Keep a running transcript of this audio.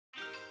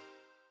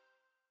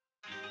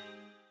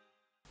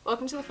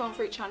Welcome to the Film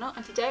Freak channel,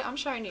 and today I'm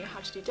showing you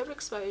how to do double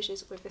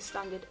exposures with the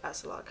standard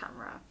SLR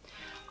camera.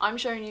 I'm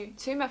showing you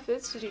two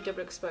methods to do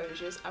double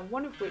exposures, and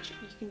one of which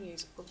you can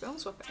use for film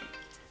swapping.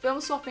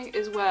 Film swapping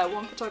is where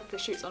one photographer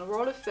shoots on a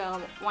roll of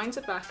film, winds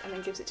it back and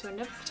then gives it to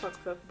another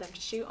photographer for them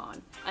to shoot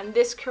on. And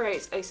this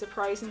creates a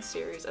surprising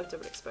series of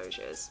double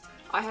exposures.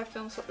 I have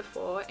film swapped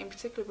before, in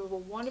particular with a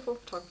wonderful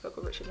photographer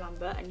called Richard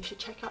Lambert, and you should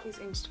check out his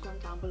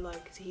Instagram down below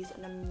because he's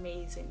an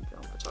amazing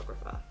film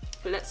photographer.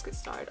 But let's get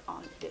started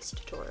on this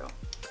tutorial.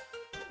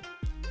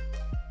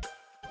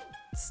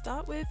 To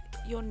start with,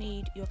 you'll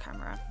need your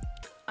camera.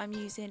 I'm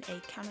using a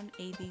Canon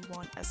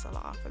AV-1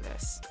 SLR for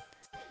this.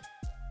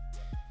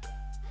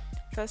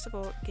 First of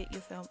all, get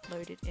your film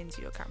loaded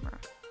into your camera.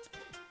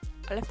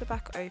 I left the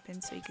back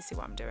open so you can see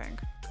what I'm doing.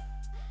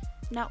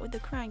 Now with the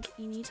crank,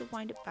 you need to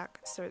wind it back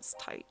so it's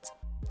tight.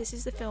 This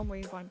is the film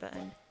rewind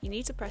button. You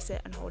need to press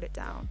it and hold it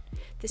down.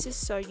 This is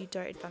so you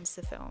don't advance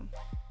the film.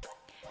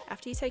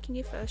 After you've taken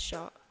your first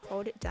shot,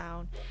 hold it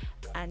down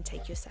and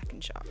take your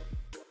second shot.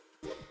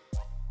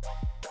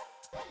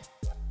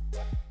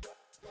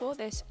 For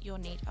this, you'll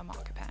need a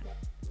marker pen.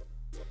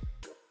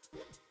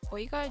 All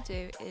you gotta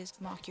do is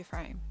mark your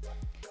frame.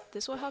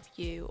 This will help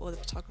you or the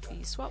photographer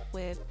you swap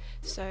with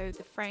so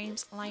the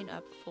frames line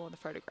up for the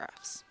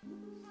photographs.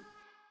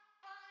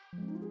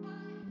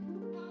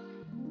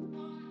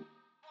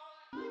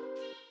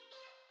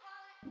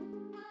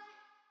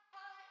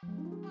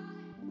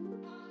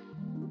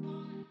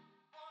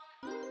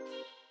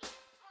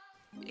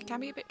 It can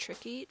be a bit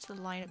tricky to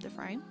line up the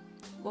frame.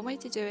 One way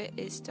to do it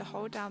is to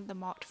hold down the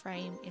marked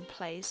frame in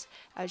place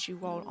as you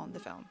roll on the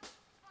film.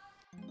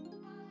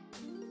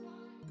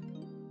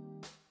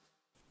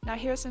 Now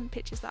here are some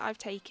pictures that I've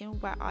taken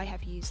where I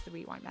have used the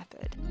rewind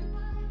method.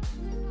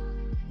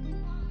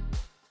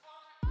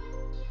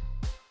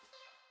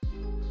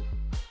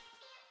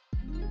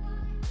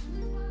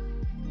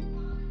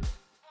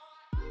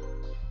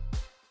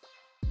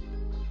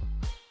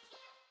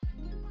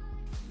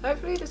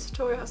 Hopefully this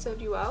tutorial has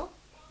served you well.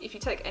 If you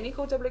take any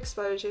cool double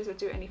exposures or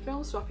do any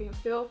film swapping,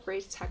 feel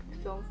free to tag the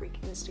Film Freak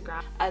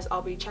Instagram, as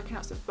I'll be checking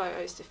out some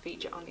photos to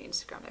feature on the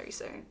Instagram very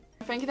soon.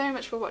 Thank you very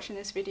much for watching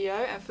this video,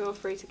 and feel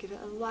free to give it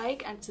a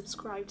like and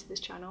subscribe to this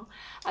channel,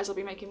 as I'll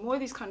be making more of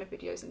these kind of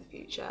videos in the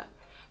future.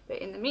 But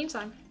in the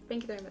meantime,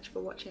 thank you very much for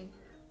watching.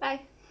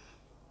 Bye!